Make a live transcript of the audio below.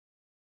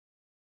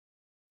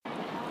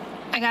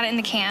I got it in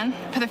the can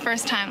for the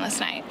first time last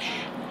night.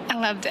 I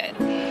loved it.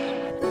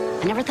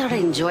 I never thought I'd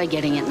enjoy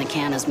getting it in the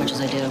can as much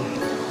as I do.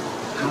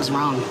 I was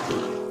wrong.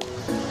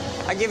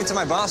 I gave it to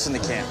my boss in the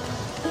can.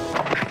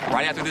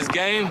 Right after this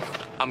game,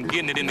 I'm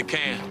getting it in the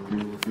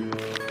can.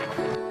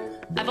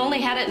 I've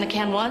only had it in the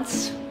can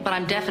once, but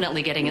I'm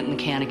definitely getting it in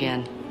the can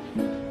again.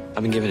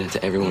 I've been giving it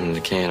to everyone in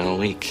the can all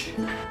week.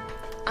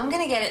 I'm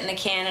gonna get it in the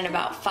can in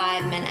about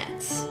 5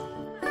 minutes.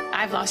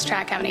 I've lost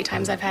track how many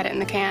times I've had it in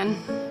the can.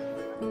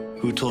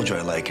 Who told you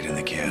I like it in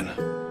the can?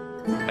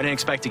 I didn't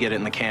expect to get it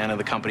in the can at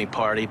the company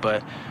party,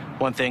 but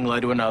one thing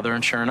led to another,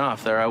 and sure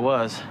enough, there I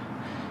was,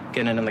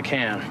 getting it in the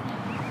can.